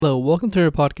Hello, welcome to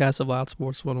the podcast of Loud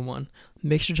Sports 101.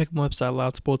 Make sure to check my website,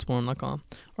 loudsports101.com.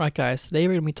 Alright guys, today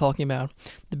we're going to be talking about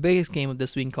the biggest game of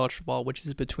this week in college football, which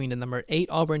is between the number 8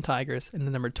 Auburn Tigers and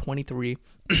the number 23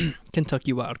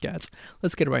 Kentucky Wildcats.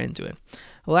 Let's get right into it.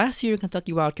 Last year,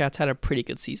 Kentucky Wildcats had a pretty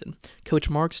good season. Coach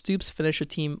Mark Stoops finished the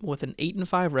team with an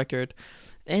 8-5 record,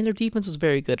 and their defense was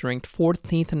very good, ranked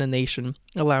 14th in the nation,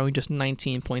 allowing just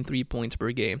 19.3 points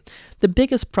per game. The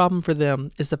biggest problem for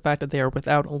them is the fact that they are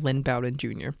without Lynn Bowden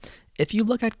Jr. If you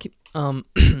look at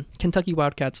Kentucky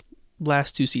Wildcats'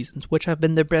 last two seasons, which have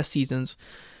been their best seasons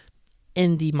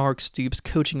in the Mark Stoops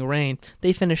coaching reign,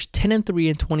 they finished 10-3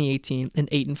 in 2018 and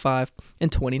 8-5 in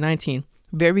 2019.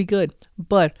 Very good,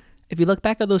 but if you look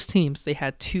back at those teams, they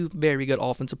had two very good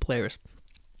offensive players.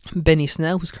 Benny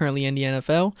Snell, who's currently in the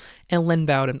NFL, and Lynn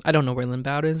Bowden. I don't know where Lynn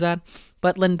Bowden is at,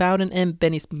 but Lynn Bowden and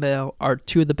Benny Snell are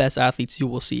two of the best athletes you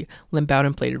will see.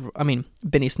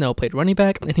 Benny Snell played running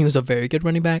back, and he was a very good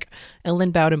running back, and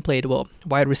Lynn Bowden played,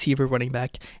 wide receiver, running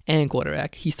back, and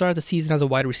quarterback. He started the season as a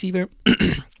wide receiver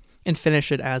and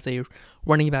finished it as a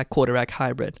running back quarterback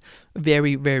hybrid.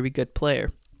 Very, very good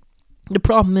player. The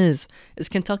problem is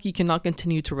Kentucky cannot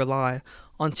continue to rely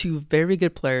on two very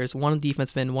good players, one on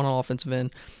defensive end, one on offensive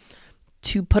end,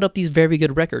 to put up these very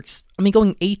good records.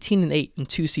 Going 18-8 in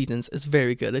two seasons is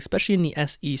very good, especially in the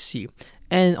SEC.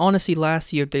 And honestly,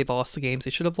 last year they lost the games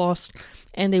they should have lost,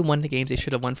 and they won the games they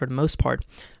should have won for the most part.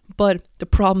 But the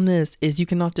problem is you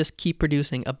cannot just keep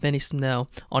producing a Benny Snell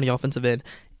on the offensive end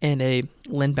and a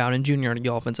Lynn Bowden Jr. on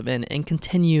the offensive end and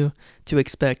continue to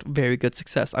expect very good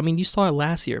success. You saw it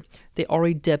last year. They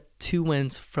already dipped 2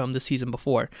 wins from the season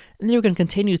before, and they're going to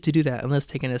continue to do that unless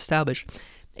they can establish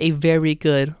a very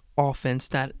good offense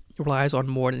that relies on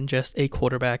more than just a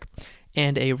quarterback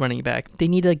and a running back. They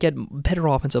need to get better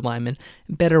offensive linemen,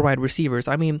 better wide receivers.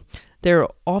 Their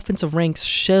offensive ranks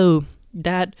show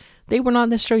that they were not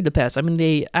necessarily the best.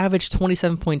 They averaged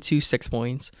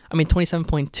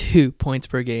 27.2 points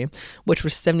per game, which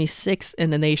was 76th in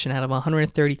the nation out of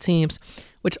 130 teams,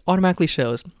 which automatically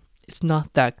shows it's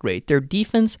not that great. Their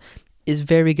defense is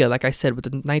very good, like I said, with the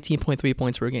 19.3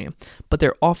 points per game, but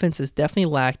their offense is definitely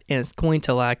lacked, and it's going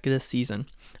to lack this season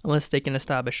unless they can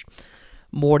establish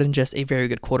more than just a very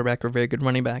good quarterback or very good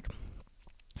running back.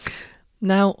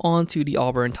 Now on to the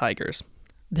Auburn Tigers.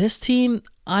 This team,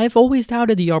 I've always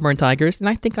doubted the Auburn Tigers, and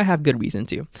I think I have good reason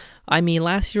to.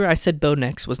 Last year I said Bo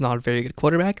Nix was not a very good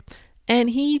quarterback, and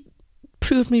he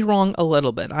proved me wrong a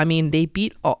little bit. They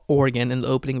beat Oregon in the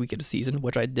opening week of the season,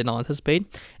 which I did not anticipate,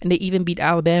 and they even beat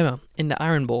Alabama in the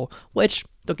Iron Bowl, which,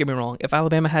 don't get me wrong, if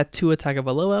Alabama had Tua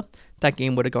Tagovailoa, that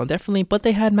game would have gone differently, but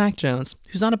they had Mac Jones,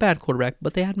 who's not a bad quarterback,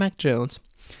 but they had Mac Jones.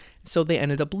 So they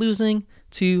ended up losing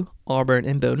to Auburn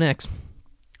and Bo Nix.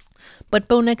 But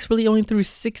Bo Nix really only threw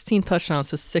 16 touchdowns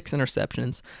to 6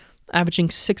 interceptions, averaging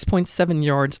 6.7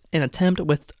 yards an attempt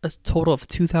with a total of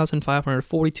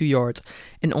 2,542 yards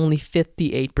and only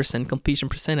 58% completion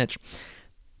percentage.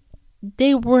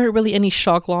 They weren't really any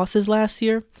shock losses last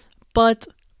year, but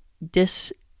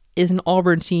this is an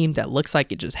Auburn team that looks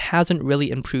like it just hasn't really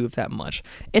improved that much.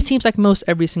 It seems like most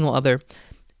every single other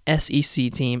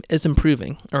SEC team is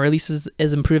improving, or at least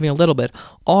is improving a little bit.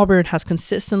 Auburn has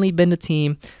consistently been the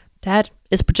team that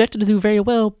is projected to do very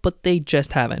well, but they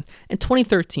just haven't. In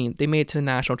 2013, they made it to the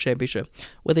national championship,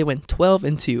 where they went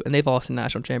 12-2, and they've lost the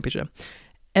national championship.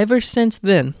 Ever since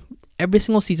then, every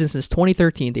single season since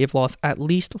 2013, they've lost at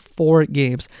least 4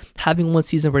 games, having one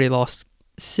season where they lost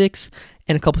 6,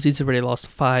 and a couple seasons where they lost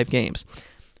 5 games.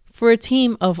 For a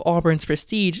team of Auburn's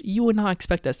prestige, you would not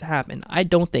expect this to happen. I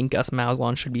don't think Gus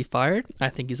Malzahn should be fired. I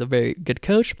think he's a very good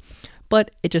coach, but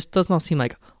it just does not seem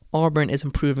like Auburn is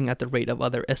improving at the rate of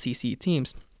other SEC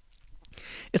teams.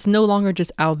 It's no longer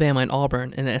just Alabama and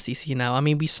Auburn in the SEC now.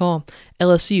 We saw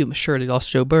LSU, sure they lost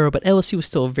Joe Burrow, but LSU was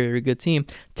still a very good team.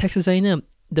 Texas A&M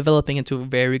developing into a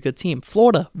very good team.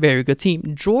 Florida, very good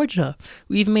team. Georgia,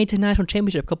 we even made it to the national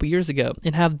championship a couple years ago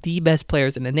and have the best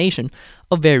players in the nation,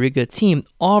 a very good team.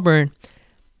 Auburn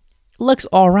looks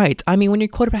all right. When your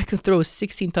quarterback can throw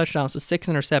 16 touchdowns to 6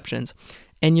 interceptions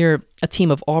and you're a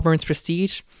team of Auburn's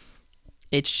prestige,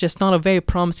 it's just not a very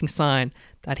promising sign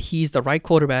that he's the right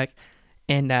quarterback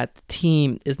and that the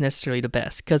team is necessarily the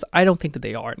best, because I don't think that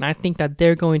they are, and I think that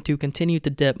they're going to continue to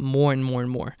dip more and more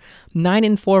and more.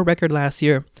 9-4 record last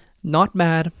year, not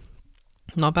bad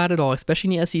at all,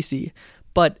 especially in the SEC,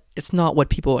 but it's not what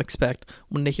people expect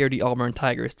when they hear the Auburn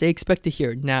Tigers. They expect to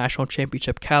hear national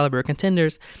championship caliber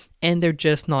contenders, and they're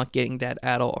just not getting that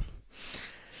at all.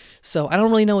 So I don't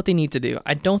really know what they need to do.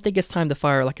 I don't think it's time to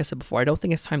fire, like I said before, I don't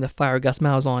think it's time to fire Gus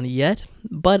Malzahn yet,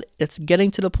 but it's getting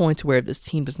to the point where if this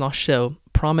team does not show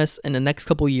promise in the next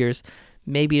couple years,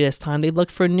 maybe this time they look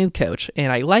for a new coach.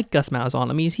 And I like Gus Malzahn.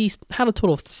 I mean, he's had a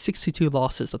total of 62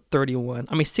 wins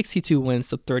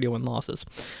to 31 losses,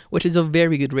 which is a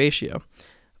very good ratio.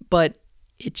 But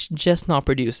it's just not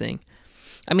producing.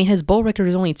 I mean, his bowl record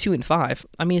is only 2-5.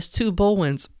 I mean, his 2 bowl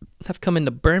wins have come in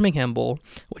the Birmingham Bowl,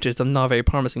 which is a not very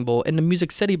promising bowl, and the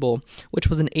Music City Bowl, which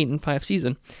was an 8-5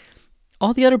 season.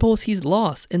 All the other bowls he's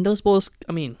lost, and those bowls,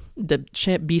 I mean, the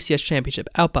BCS Championship,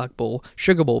 Outback Bowl,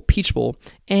 Sugar Bowl, Peach Bowl,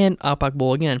 and Outback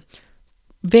Bowl again.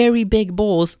 Very big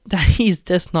bowls that he's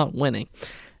just not winning.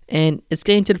 And it's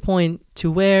getting to the point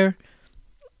to where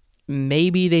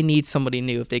maybe they need somebody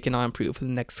new if they cannot improve for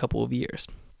the next couple of years.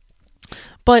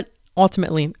 But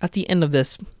ultimately, at the end of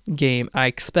this game, I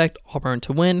expect Auburn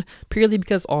to win, purely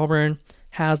because Auburn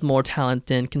has more talent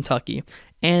than Kentucky,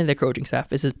 and their coaching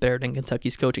staff is better than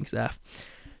Kentucky's coaching staff.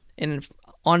 And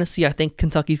honestly, I think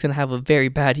Kentucky's going to have a very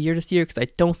bad year this year, because I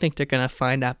don't think they're going to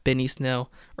find that Benny Snell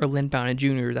or Lynn Bowden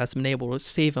Jr. that's been able to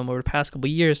save them over the past couple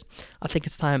of years. I think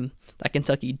it's time that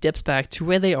Kentucky dips back to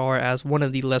where they are as one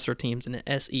of the lesser teams in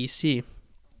the SEC.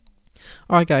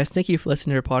 Alright guys, thank you for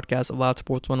listening to your podcast of Loud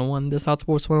Sports 101. This is Loud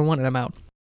Sports 101, and I'm out.